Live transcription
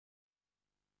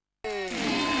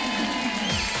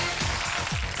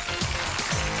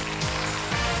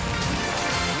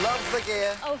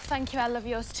year. Oh, thank you. I love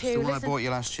yours too. It's the one I bought you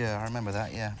last year. I remember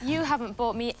that, yeah. You haven't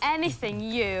bought me anything,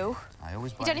 you. I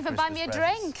always buy You don't even buy me a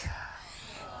drink.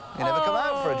 You never come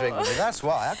out for a drink with me, that's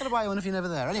why. How can I buy you one if you're never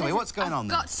there? Anyway, what's going on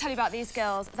then? I've got to tell you about these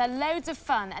girls. They're loads of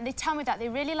fun, and they tell me that they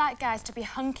really like guys to be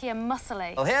hunky and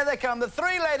muscly. Well, here they come, the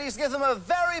three ladies. Give them a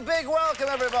very big welcome,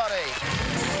 everybody.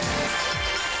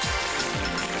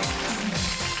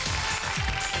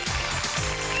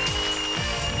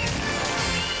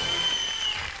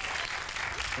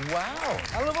 Wow.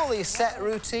 I love all these set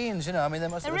routines, you know. I mean, they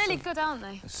must They're really good, aren't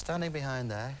they? Standing behind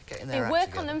there, getting their act They work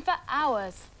together. on them for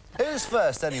hours. Who's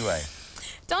first, anyway?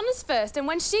 Donna's first, and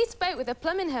when she spoke with a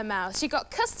plum in her mouth, she got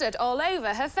custard all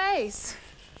over her face.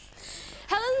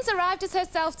 Helen's arrived as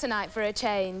herself tonight for a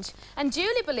change, and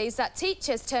Julie believes that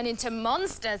teachers turn into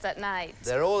monsters at night.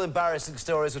 They're all embarrassing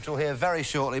stories, which we'll hear very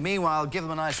shortly. Meanwhile, give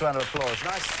them a nice round of applause.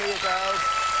 Nice to see you, girls.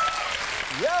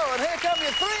 Yo, and here come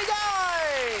your three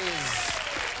guys!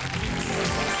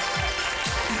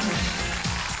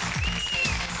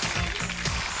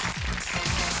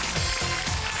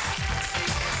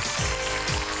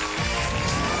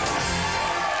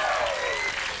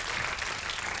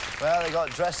 Well, they got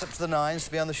dressed up to the nines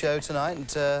to be on the show tonight,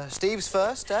 and Steve's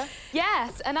first, eh?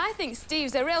 Yes, and I think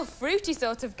Steve's a real fruity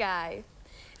sort of guy.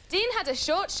 Dean had a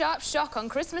short, sharp shock on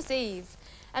Christmas Eve,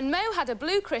 and Mo had a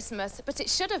blue Christmas, but it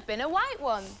should have been a white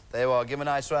one. There you are. Give him a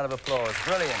nice round of applause.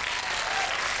 Brilliant.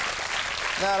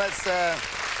 Now, let's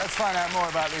find out more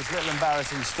about these little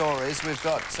embarrassing stories. We've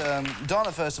got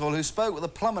Donna, first of all, who spoke with a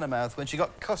plum in her mouth when she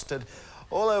got custard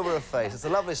all over her face. It's a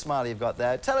lovely smile you've got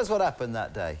there. Tell us what happened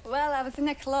that day. Well, I was in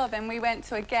a club and we went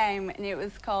to a game and it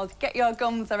was called Get Your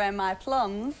Gums Around My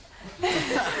Plums. So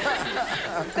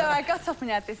I got up and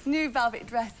I had this new velvet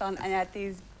dress on and I had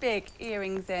these big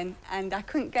earrings in, and I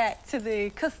couldn't get to the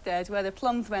custard where the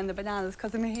plums were and the bananas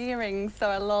because of my earrings, so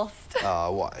I lost.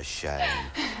 Oh, what a shame.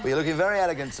 Well, you're looking very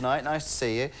elegant tonight. Nice to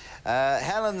see you.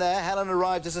 Helen there. Helen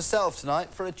arrived as herself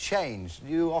tonight for a change.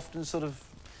 You often sort of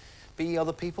be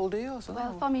other people, do you, or something?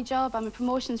 Well, for my job, I'm a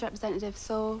promotions representative,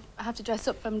 so I have to dress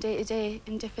up from day to day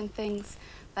in different things,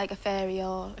 like a fairy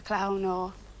or a clown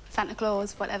or Santa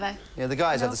Claus, whatever. Yeah, the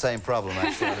guys have the same problem,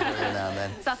 actually, every now and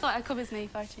then. So I thought it covers me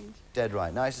for a change. Dead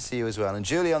right. Nice to see you as well. And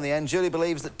Julie on the end. Julie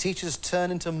believes that teachers turn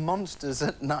into monsters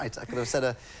at night. I could have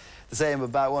said the same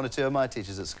about one or two of my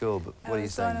teachers at school, but what are you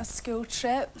saying? I was on a school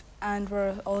trip and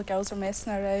all the girls were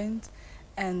messing around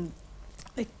and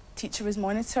the teacher was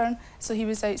monitoring, so he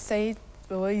was outside.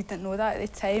 Well, he didn't know that at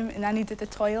the time, and I needed the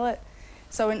toilet.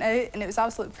 So I went out and it was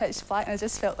absolutely pitch black and I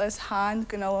just felt this hand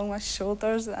going along my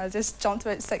shoulders and I just jumped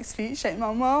about 6 feet shouting,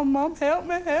 Mum, help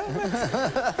me, help me.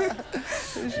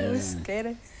 It was really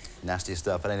scary. Nasty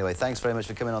stuff. And anyway, thanks very much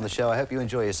for coming on the show. I hope you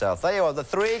enjoy yourself. There you are, the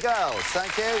three girls.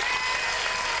 Thank you.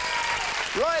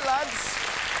 Right, lads,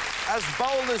 as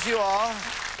bold as you are,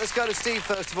 let's go to Steve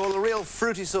first of all, a real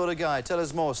fruity sort of guy. Tell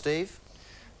us more, Steve.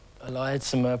 Well, I had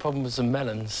some problems with some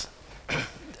melons.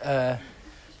 When I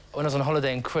was on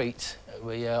holiday in Crete,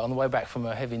 on the way back from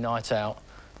a heavy night out,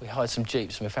 we hired some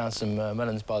jeeps and we found some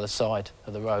melons by the side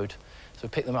of the road. So we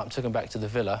picked them up and took them back to the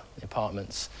villa, the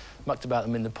apartments, mucked about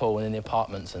them in the pool and in the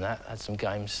apartments and that, had some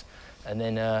games. And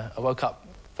then I woke up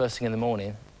first thing in the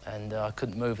morning and I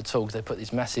couldn't move at all because they put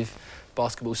these massive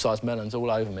basketball-sized melons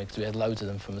all over me because we had loads of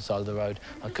them from the side of the road.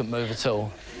 I couldn't move at all.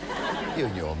 You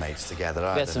and your mates together,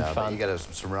 I don't know, but you got to have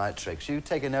some right tricks. You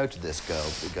take a note of this,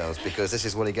 girls, because this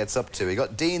is what he gets up to. We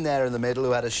got Dean there in the middle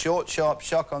who had a short, sharp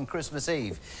shock on Christmas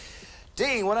Eve.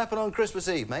 Dean, what happened on Christmas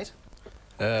Eve, mate?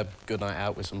 Good night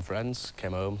out with some friends.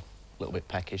 Came home, a little bit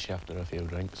peckish after a few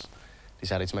drinks.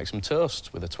 Decided to make some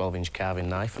toast with a 12-inch carving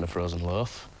knife and a frozen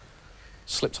loaf.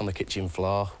 Slipped on the kitchen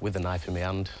floor with the knife in my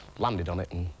hand, landed on it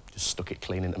and just stuck it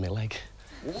clean into my leg.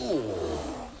 Ooh.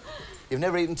 You've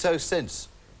never eaten toast since?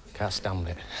 Can't stand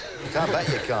it. I can't bet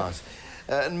you can't.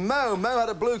 And Mo had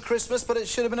a blue Christmas, but it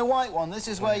should have been a white one. This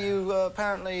is where you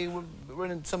apparently were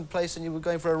in some place and you were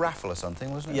going for a raffle or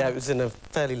something, wasn't it? Yeah, it was in a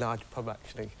fairly large pub,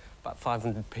 actually. About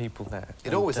 500 people there.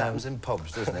 It always happens in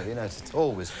pubs, doesn't it? You know, it's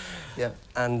always, yeah.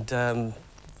 And the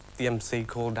MC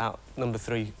called out number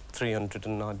 300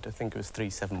 and I think it was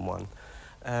 371.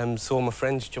 So all my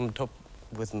friends jumped up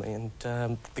with me and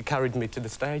they carried me to the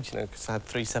stage, you know, because I had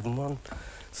 371.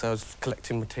 So I was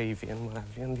collecting my TV and what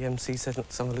have you, and the MC said,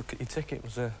 let's have a look at your ticket. It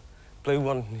was a blue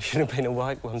one. It should have been a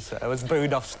white one, so I was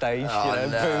booed off stage, oh, you know,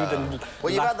 no. booed and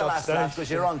well, you've had the last stage. laugh because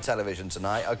you're on television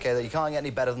tonight, OK, you can't get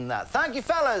any better than that. Thank you,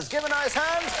 fellas. Give a nice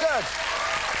hand. Good.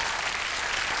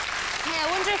 Yeah,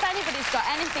 I wonder if anybody's got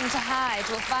anything to hide.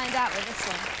 We'll find out with this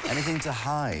one. Anything to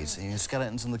hide? You know,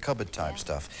 skeletons in the cupboard type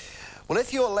stuff. Well,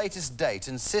 if your latest date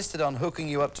insisted on hooking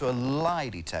you up to a lie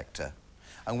detector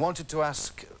and wanted to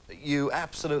ask you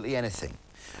absolutely anything,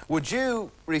 would you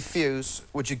refuse,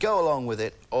 would you go along with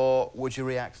it, or would you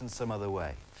react in some other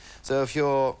way? So if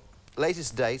your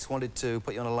latest date wanted to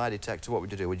put you on a lie detector, what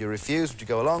would you do? Would you refuse, would you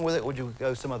go along with it, or would you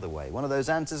go some other way? One of those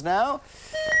answers now.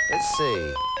 Let's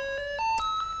see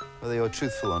whether you're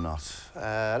truthful or not.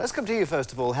 Let's come to you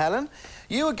first of all, Helen.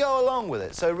 You would go along with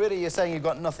it, so really you're saying you've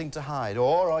got nothing to hide,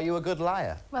 or are you a good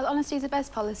liar? Well, honesty is the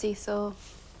best policy, so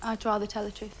I'd rather tell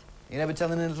the truth. You never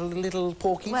telling little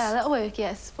porkies? Well, it'll work,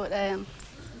 yes, but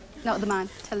not the man.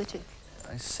 Tell the truth.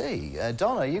 I see.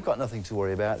 Donna, you've got nothing to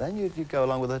worry about then. You'd go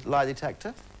along with a lie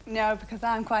detector? No, because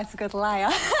I'm quite a good liar.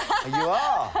 You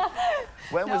are?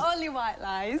 When Not only white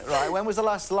lies. Right, when was the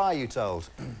last lie you told?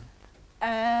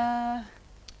 Quite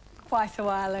a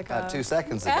while ago. About 2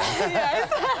 seconds ago.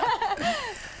 Yes.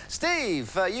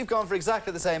 Steve, you've gone for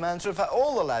exactly the same answer. In fact,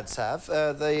 all the lads have.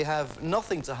 They have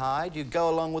nothing to hide. You go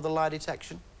along with the lie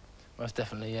detection? Most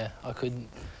definitely, yeah. I'll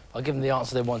give them the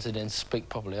answer they wanted and speak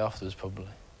properly afterwards, probably.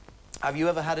 Have you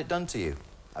ever had it done to you?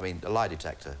 I mean, a lie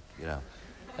detector, you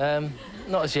know.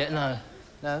 Not as yet, no.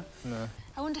 No? No.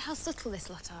 I wonder how subtle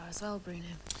this lot are as well, Bruno.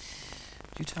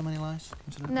 Do you tell many lies?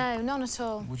 No, none at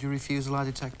all. Would you refuse a lie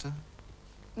detector?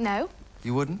 No.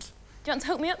 You wouldn't? Do you want to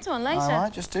hook me up to one later? I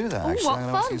might just do that, Ooh, actually. what I'm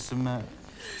going to ask fun.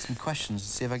 you some questions and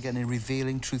see if I get any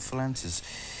revealing, truthful answers.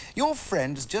 Your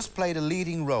friend has just played a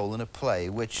leading role in a play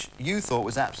which you thought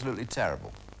was absolutely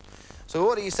terrible. So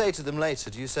what do you say to them later?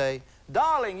 Do you say,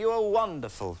 darling, you are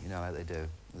wonderful? You know how they do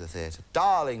in the theatre.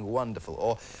 Darling, wonderful.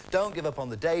 Or don't give up on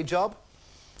the day job.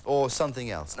 Or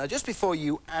something else. Now, just before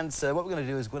you answer, what we're going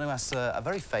to do is we're going to ask a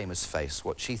very famous face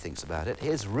what she thinks about it.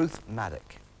 Here's Ruth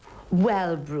Maddock.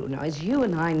 Well, Bruno, as you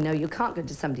and I know, you can't go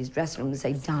to somebody's dressing room and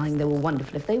say, darling, they were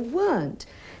wonderful if they weren't.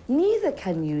 Neither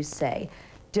can you say,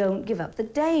 don't give up the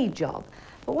day job.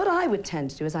 But what I would tend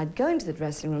to do is I'd go into the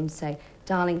dressing room and say,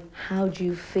 darling, how do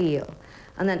you feel?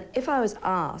 And then if I was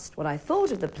asked what I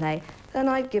thought of the play, then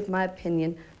I'd give my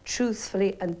opinion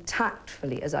truthfully and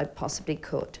tactfully as I possibly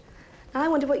could. Now, I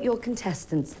wonder what your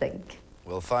contestants think.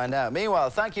 We'll find out. Meanwhile,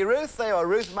 thank you, Ruth. They are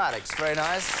Ruth Maddox. Very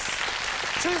nice.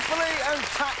 Truthfully and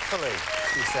tactfully,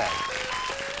 she said.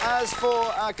 As for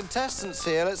our contestants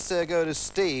here, let's go to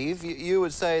Steve. You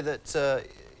would say that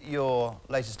your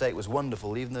latest date was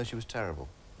wonderful, even though she was terrible.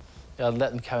 Yeah, I'd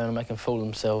let them carry on and make them fool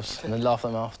themselves and then laugh at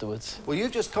them afterwards. Well,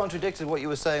 you've just contradicted what you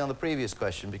were saying on the previous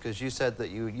question because you said that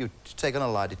you'd take on a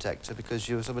lie detector because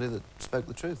you were somebody that spoke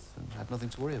the truth and had nothing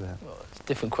to worry about. Well, it's a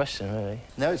different question, really.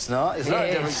 No, it's not. It's not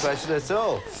a different question at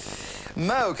all.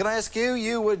 Mo, can I ask you,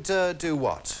 you would do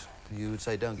what? You would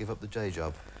say don't give up the day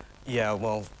job. Yeah,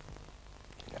 well,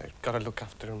 you know, got to look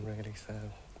after them, really, so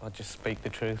I'd just speak the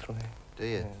truth, really. Do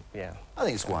you? Yeah. I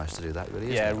think it's wise to do that, really,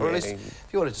 isn't Yeah, it? Or at least, really. if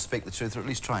you wanted to speak the truth, or at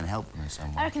least try and help them in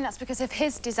some way. I reckon that's because of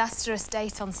his disastrous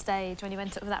date on stage when he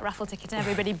went up with that raffle ticket and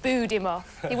everybody booed him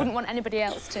off. He wouldn't want anybody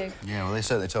else to. Yeah, well, they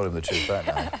certainly told him the truth that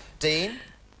night. Dean? You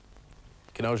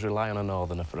can always rely on a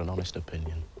northerner for an honest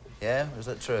opinion. Yeah, is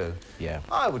that true? Yeah.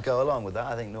 I would go along with that.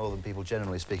 I think northern people,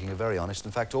 generally speaking, are very honest.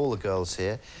 In fact, all the girls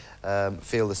here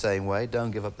feel the same way.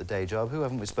 Don't give up the day job. Who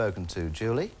haven't we spoken to?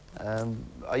 Julie?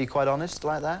 Are you quite honest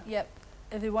like that? Yep.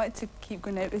 If they want to keep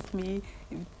going out with me,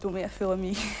 don't make a fool of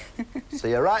me. So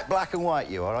you're right black and white,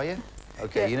 you are you?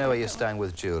 OK, Yeah. you know where you stand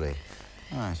with Julie.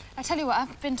 Right. I tell you what,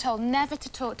 I've been told never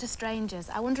to talk to strangers.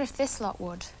 I wonder if this lot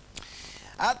would.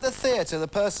 At the theatre, the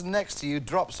person next to you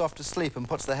drops off to sleep and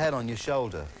puts their head on your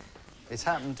shoulder. It's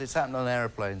happened on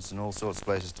aeroplanes and all sorts of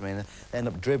places to me. They end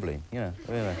up dribbling, you know,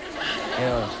 really. You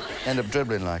know, end up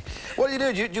dribbling like. What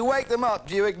do? Do you wake them up?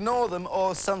 Do you ignore them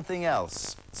or something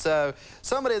else? So,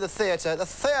 somebody at the theatre, the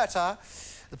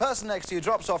person next to you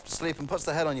drops off to sleep and puts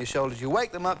their head on your shoulder. Do you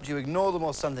wake them up? Do you ignore them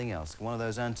or something else? One of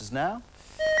those answers now.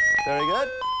 Very good.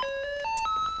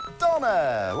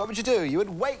 Donna, what would you do? You would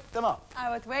wake them up. I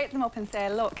would wake them up and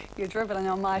say, look, you're dribbling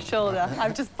on my shoulder.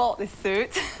 I've just bought this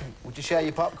suit. Would you share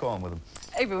your popcorn with them?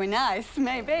 It'd be nice,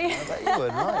 maybe. I bet you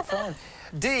would, right, fine.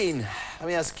 Dean, let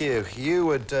me ask you, you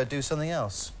would do something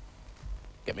else?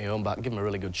 Get me home back, give them a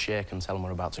really good shake and tell them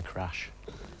we're about to crash.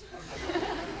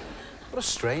 What a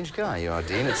strange guy you are,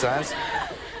 Dean, it sounds.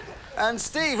 And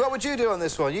Steve, what would you do on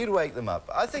this one? You'd wake them up.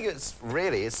 I think it's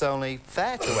only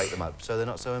fair to wake them up so they're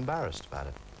not so embarrassed about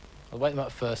it. I'd wake them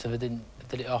up first. If I did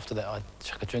it after that, I'd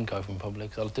chuck a drink over them probably,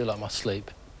 because I'll do like my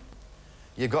sleep.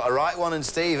 You've got a right one in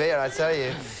Steve here, I tell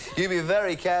you. You be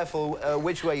very careful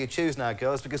which way you choose now,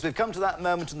 girls, because we've come to that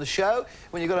moment in the show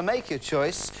when you've got to make your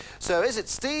choice. So is it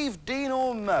Steve, Dean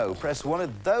or Mo? Press one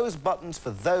of those buttons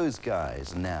for those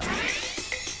guys now.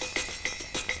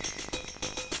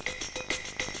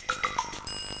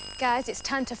 Guys, it's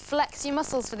time to flex your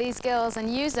muscles for these girls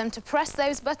and use them to press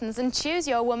those buttons and choose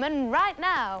your woman right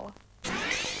now.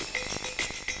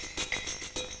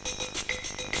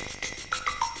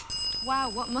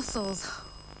 Wow, what muscles.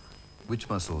 Which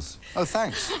muscles? Oh,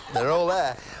 thanks. They're all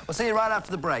there. We'll see you right after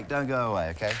the break. Don't go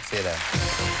away, OK? See you then.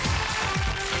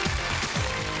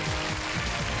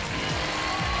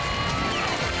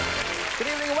 Good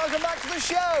evening and welcome back to the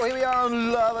show. Here we are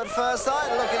on Love at First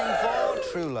Sight, looking for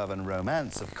true love and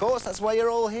romance. Of course, that's why you're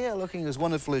all here, looking as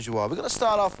wonderful as you are. We're going to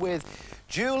start off with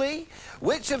Julie.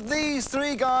 Which of these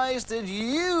three guys did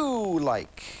you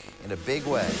like in a big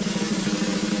way?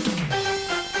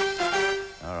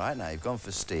 All right, now you've gone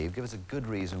for Steve. Give us a good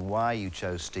reason why you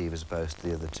chose Steve as opposed to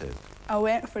the other two. I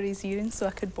went for his earrings so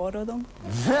I could borrow them.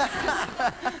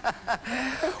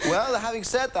 Well, having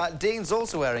said that, Dean's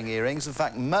also wearing earrings. In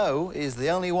fact, Mo is the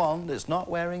only one that's not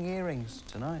wearing earrings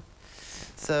tonight.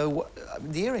 So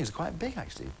the earrings are quite big,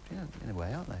 actually, you know, in a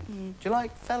way, aren't they? Do you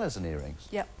like fellas and earrings?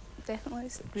 Yep, definitely.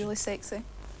 It's really sexy.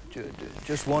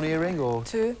 Just one earring or?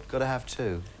 Two. Got to have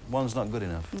two. One's not good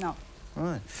enough? No.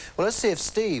 Right. Well, let's see if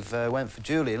Steve went for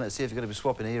Julie, and let's see if you're going to be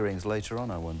swapping earrings later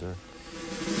on, I wonder.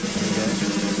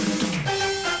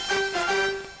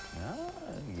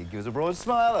 He gives a broad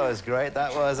smile. That was great.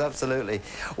 That was, absolutely.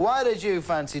 Why did you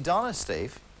fancy Donna,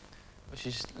 Steve? Well,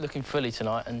 she's looking frilly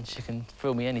tonight, and she can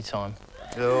thrill me any time.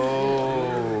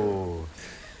 Oh,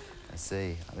 I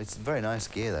see. I mean, it's very nice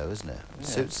gear, though, isn't it? It Yeah,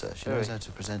 suits her. She knows how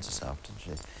to present herself, doesn't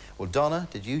she? Well, Donna,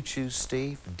 did you choose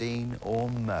Steve, Dean, or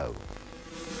Mo?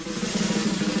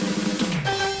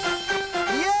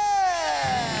 Yeah!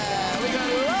 We got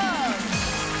love!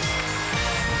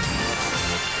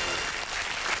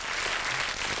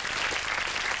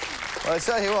 Well, I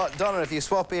tell you what, Donna, if you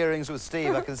swap earrings with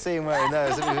Steve, I can see him wearing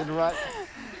those. Right.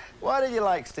 Why did you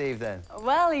like Steve, then?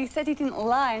 Well, he said he didn't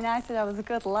lie, and I said I was a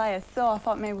good liar, so I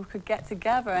thought maybe we could get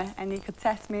together and he could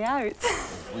test me out.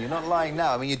 Well, you're not lying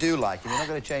now. I mean, you do like him. You're not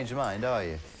going to change your mind, are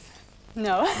you?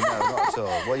 No. No, not at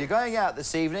all. Well, you're going out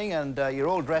this evening and you're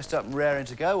all dressed up and raring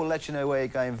to go. We'll let you know where you're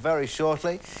going very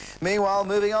shortly. Meanwhile,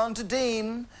 moving on to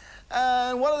Dean.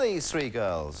 And one of these three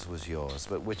girls was yours,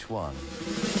 but which one?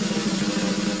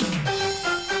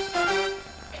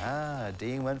 Ah,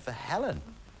 Dean went for Helen.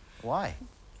 Why?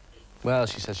 Well,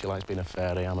 she says she likes being a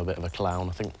fairy. I'm a bit of a clown.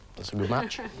 I think that's a good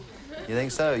match. You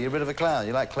think so? You're a bit of a clown.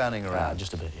 You like clowning around?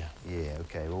 Just a bit, yeah. Yeah,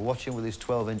 OK. Well, watch him with his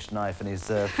 12-inch knife and his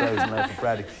frozen loaf of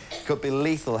bread. Could be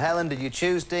lethal. Helen, did you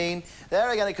choose Dean? There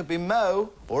again, it could be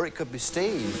Mo, or it could be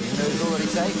Steve, even though he's already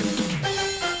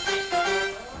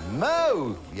taken.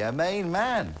 Mo, your main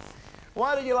man.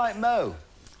 Why did you like Mo?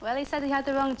 Well, he said he had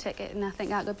the wrong ticket, and I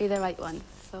think that could be the right one,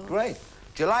 so... Great.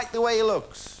 Do you like the way he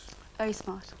looks? Very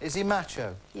smart. Is he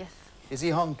macho? Yes. Is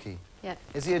he honky? Yep.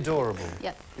 Is he adorable?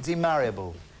 Yep. Is he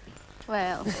marriable?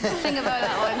 Well, think about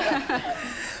that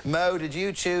one. Mo, did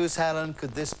you choose Helen?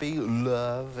 Could this be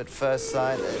love at first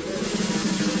sight?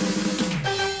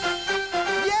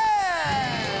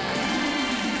 Yeah!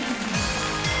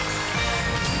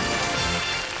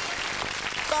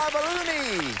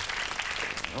 Babaloonie!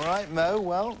 All right, Mo,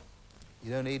 well,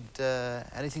 you don't need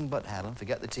anything but Helen.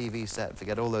 Forget the TV set,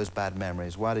 forget all those bad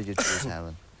memories. Why did you choose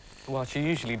Helen? Well, she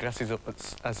usually dresses up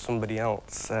as somebody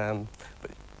else, but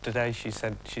today she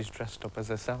said she's dressed up as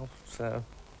herself, so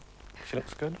she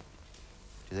looks good. Do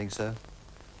you think so?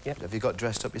 Yep. Have you got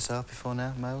dressed up yourself before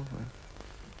now, Mo?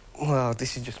 Well,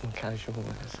 this is just my casual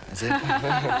wear. Is it?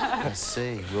 I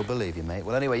see. We'll believe you, mate.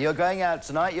 Well, anyway, you're going out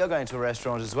tonight. You're going to a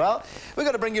restaurant as well. We're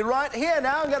going to bring you right here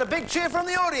now and get a big cheer from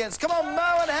the audience. Come on,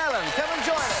 Mo and Helen. Come and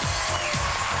join us.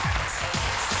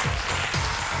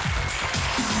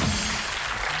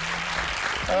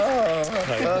 Oh,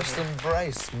 first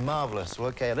embrace. Marvellous. Well,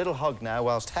 OK, a little hug now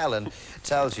whilst Helen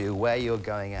tells you where you're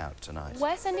going out tonight.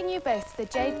 We're sending you both to the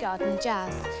Jade Garden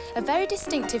Jazz, a very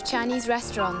distinctive Chinese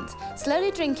restaurant.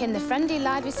 Slowly drink in the friendly,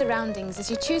 lively surroundings as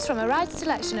you choose from a wide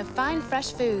selection of fine,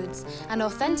 fresh foods and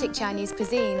authentic Chinese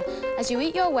cuisine. As you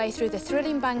eat your way through the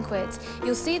thrilling banquet,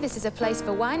 you'll see this is a place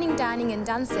for wining, dining and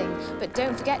dancing. But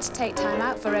don't forget to take time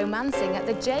out for romancing at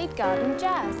the Jade Garden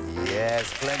Jazz.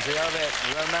 Yes, plenty of it.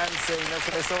 Romancing, that's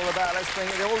what it's all about. Let's bring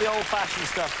all the old-fashioned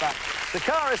stuff back. The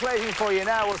car is waiting for you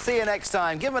now. We'll see you next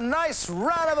time. Give a nice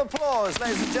round of applause,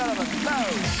 ladies and gentlemen. Mo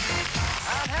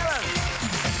and Helen.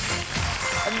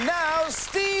 And now,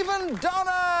 Steve and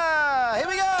Donna. Here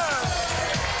we go.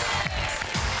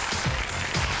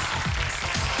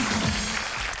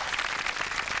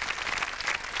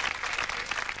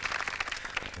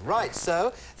 Right,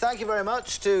 so thank you very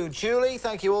much to Julie.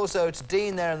 Thank you also to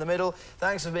Dean there in the middle.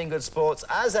 Thanks for being good sports.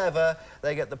 As ever,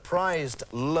 they get the prized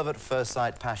Love at First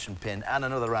Sight passion pin and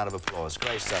another round of applause.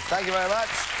 Great stuff. Thank you very much.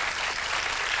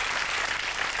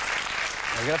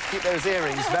 You're going to have to keep those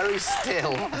earrings very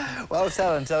still whilst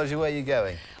Helen tells you where you're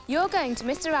going. You're going to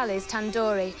Mr. Ali's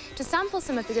Tandoori to sample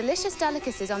some of the delicious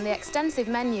delicacies on the extensive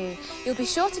menu. You'll be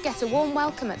sure to get a warm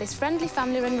welcome at this friendly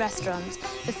family-run restaurant.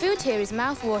 The food here is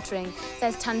mouth-watering.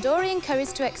 There's tandoori and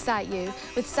curries to excite you,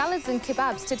 with salads and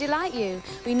kebabs to delight you.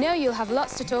 We know you'll have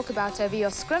lots to talk about over your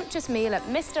scrumptious meal at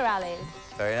Mr. Ali's.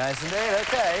 Very nice indeed,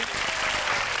 OK.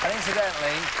 And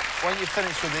incidentally, when you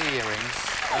finish with the earrings,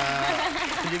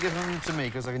 could you give them to me,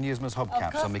 because I can use them as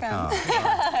hubcaps on my car?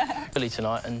 Billy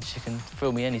tonight, and she can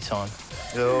fill me any time.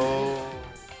 Oh.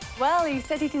 Well, he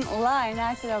said he didn't lie, and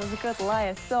I said I was a good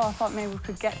liar, so I thought maybe we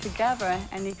could get together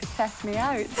and he could test me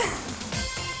out.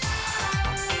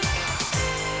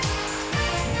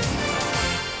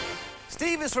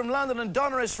 Steve is from London and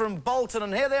Donna is from Bolton,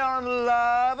 and here they are on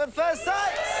Love at First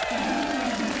Sight.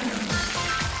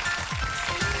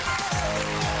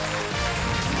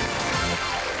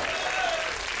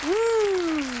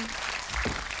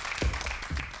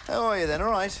 How are you then?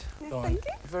 All right? Yes, thank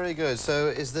you. Very good. So,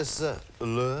 is this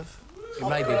love? It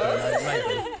may be, Bruno, it may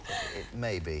be. It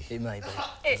may be. It may be.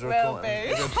 It will be.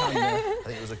 Is there a pun there? I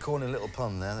think it was a corny little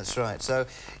pun there, that's right. So,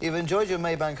 you've enjoyed your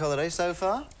Maybank holiday so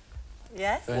far?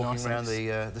 Yes. Very Walking nice, around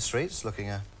the streets, looking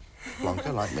a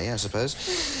plonker like me, I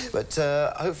suppose. But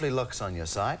hopefully luck's on your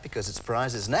side, because it's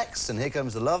prizes next, and here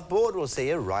comes the Love Board. We'll see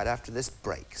you right after this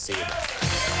break. See you then.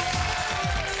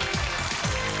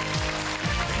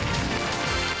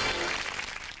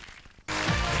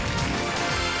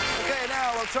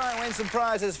 Try and win some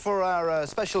prizes for our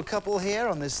special couple here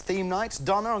on this theme night.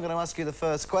 Donna, I'm going to ask you the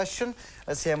first question.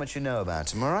 Let's see how much you know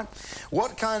about him, all right?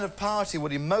 What kind of party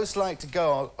would you most like to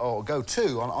go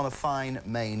to on a fine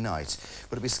May night?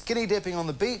 Would it be skinny dipping on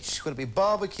the beach? Would it be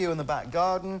barbecue in the back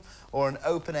garden? Or an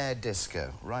open-air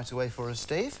disco? Right away for us,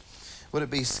 Steve. Would it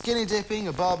be skinny dipping,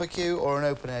 a barbecue, or an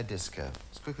open-air disco?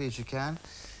 As quickly as you can.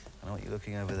 I know what you're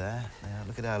looking over there. Yeah,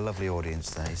 look at our lovely audience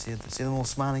there. You see them all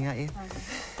smiling at you?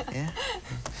 Okay. Yeah?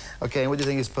 OK, what do you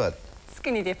think is put?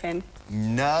 Skinny dipping.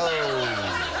 No!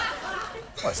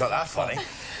 Well, it's not that funny.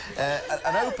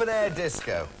 An open-air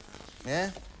disco. Yeah?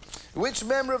 Which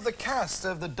member of the cast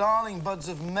of The Darling Buds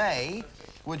of May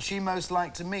would she most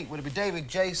like to meet? Would it be David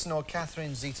Jason or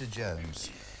Catherine Zeta-Jones?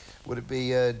 Would it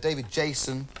be David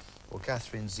Jason or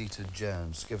Catherine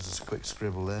Zeta-Jones? Give us a quick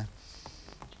scribble there.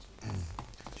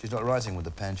 She's not writing with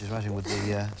the pen, she's writing with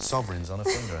the sovereigns on her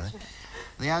finger, I think.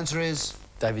 The answer is?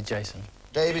 David Jason.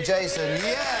 David Jason,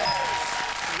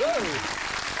 yes! Whoa!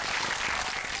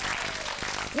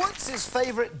 What's his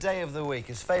favourite day of the week?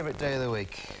 His favourite day of the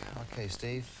week? OK,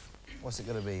 Steve, what's it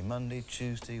going to be? Monday,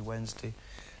 Tuesday, Wednesday,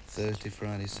 Thursday,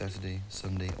 Friday, Saturday,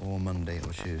 Sunday, or Monday,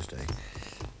 or Tuesday,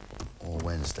 or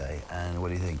Wednesday? And what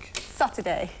do you think?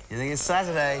 Saturday. You think it's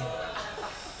Saturday?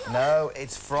 No,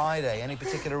 it's Friday. Any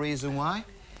particular reason why?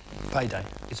 Payday.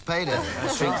 It's payday.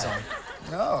 That's Street right. time.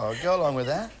 No, I'll go along with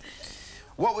that.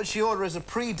 What would she order as a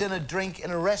pre-dinner drink in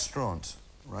a restaurant?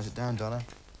 Write it down, Donna.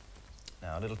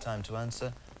 Now, a little time to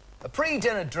answer. A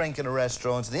pre-dinner drink in a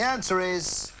restaurant. The answer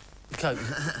is... Coke.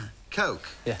 Coke.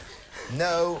 Yeah.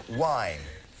 No wine.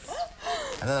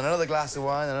 And then another glass of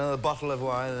wine, and another bottle of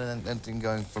wine, and then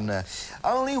going from there.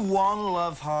 Only one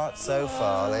love heart so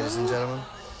far, ladies and gentlemen.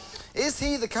 Is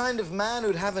he the kind of man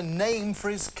who'd have a name for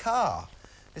his car?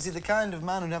 Is he the kind of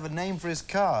man who'd have a name for his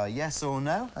car? Yes or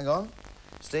no? Hang on.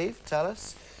 Steve, tell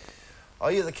us. Are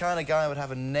you the kind of guy who would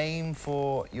have a name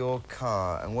for your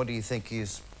car? And what do you think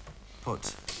he's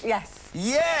put? Yes.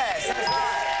 Yes! That's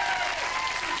right.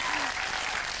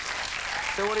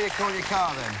 So what do you call your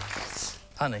car, then?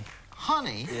 Honey.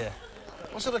 Honey? Yeah.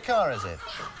 What sort of car is it?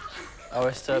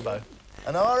 RS Turbo.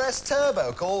 An RS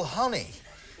Turbo called Honey.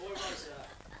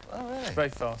 Oh, really? It's very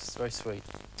fast, it's very sweet.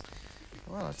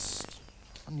 Well, it's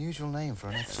an unusual name for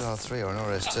an XR3 or an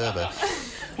RS Turbo.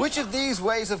 Which of these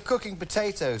ways of cooking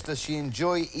potatoes does she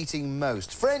enjoy eating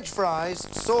most? French fries,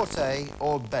 sauté,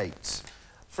 or baked?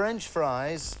 French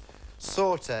fries,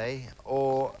 sauté,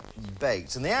 or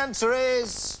baked? And the answer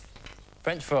is...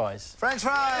 French fries. French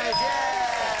fries,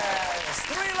 yes!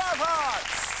 3 love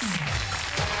hearts!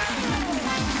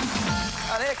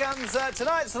 And here comes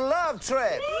tonight's love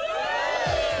trip.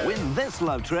 Win this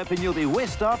love trip and you'll be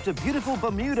whisked off to beautiful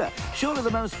Bermuda. Surely the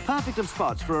most perfect of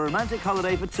spots for a romantic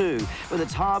holiday for two. With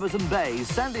its harbours and bays,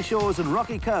 sandy shores and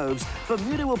rocky coves,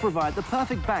 Bermuda will provide the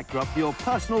perfect backdrop for your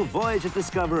personal voyage of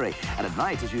discovery. And at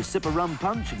night, as you sip a rum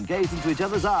punch and gaze into each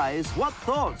other's eyes, what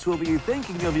thoughts will be you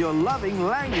thinking of your loving,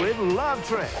 languid love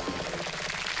trip?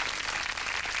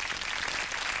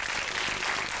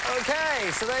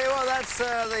 OK, so there you are. That's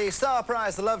the star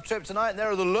prize, the love trip tonight. And there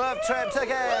are the love trip tickets.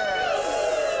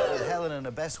 with Helen and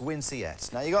her best wince yet.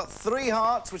 Now, you got 3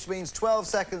 hearts, which means 12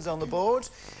 seconds on the board.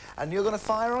 And you're going to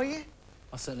fire, are you?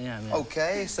 I certainly am, yeah.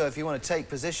 OK, so if you want to take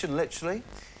position, literally,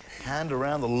 hand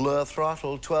around the lure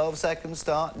throttle. 12 seconds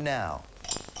start now.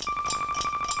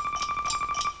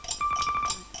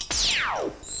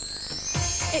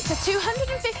 It's a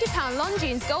 £250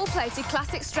 Longines gold-plated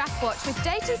classic strap watch with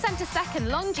date and centre second.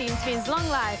 Longines means long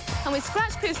life, and with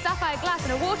scratch-proof sapphire glass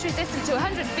and a water resistant to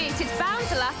 100 feet, it's bound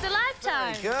to last a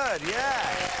lifetime. Very good, yeah.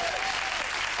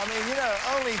 I mean, you know,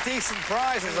 only decent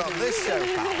prizes on this show,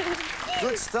 pal.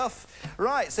 Good stuff.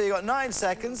 Right, so you got 9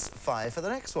 seconds. 5 for the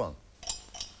next one.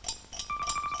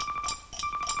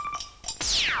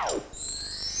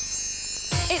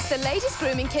 It's the ladies'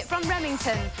 grooming kit from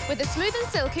Remington. With a smooth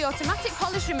and silky automatic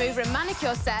polish remover and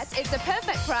manicure set, it's a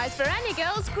perfect prize for any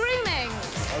girl's grooming.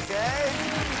 OK.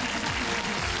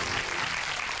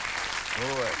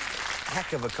 Oh,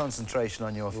 heck of a concentration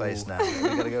on your face now.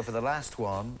 We've got to go for the last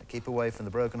one. Keep away from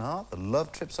the broken heart, the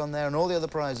love trips on there, and all the other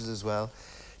prizes as well.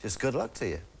 Just good luck to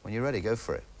you. When you're ready, go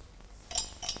for it.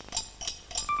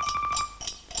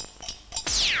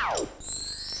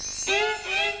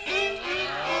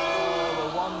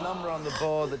 On the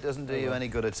board that doesn't do you any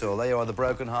good at all. There you are, the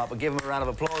broken heart. But give them a round of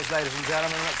applause, ladies and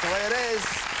gentlemen. That's the way it is.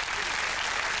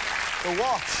 The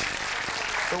watch.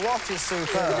 The watch is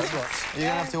superb. You're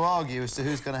going to have to argue as to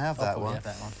who's going to have that one.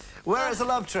 Where is the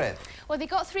love trip? Well, they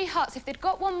got 3 hearts. If they'd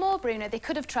got one more, Bruno, they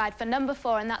could have tried for number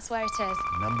 4, and that's where it is.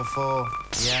 Number 4.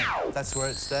 Yeah, that's where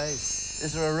it stays.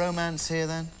 Is there a romance here,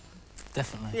 then?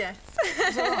 Definitely. Yes.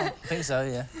 Is that right? I think so,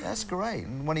 yeah. That's great.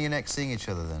 And when are you next seeing each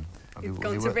other, then? He's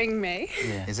gone to ring me.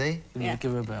 Yeah. Is he? Yeah.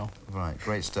 Give her a bell. Right,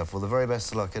 great stuff. Well, the very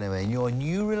best of luck anyway in your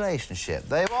new relationship.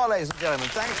 There you are, ladies and gentlemen.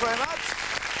 Thanks very much.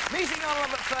 Meeting on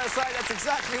Love at First Sight, that's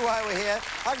exactly why we're here.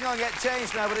 I can go and get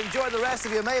changed now, but enjoy the rest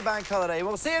of your Maybank holiday.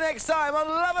 We'll see you next time on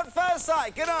Love at First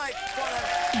Sight. Good night.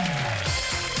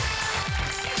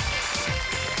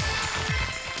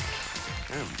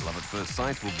 And Love at First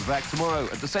Sight will be back tomorrow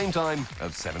at the same time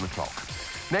at 7 o'clock.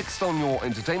 Next on your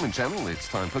entertainment channel, it's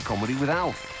time for Comedy with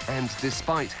Alf. And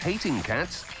despite hating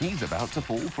cats, he's about to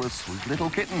fall for a sweet little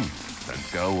kitten.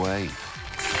 Don't go away.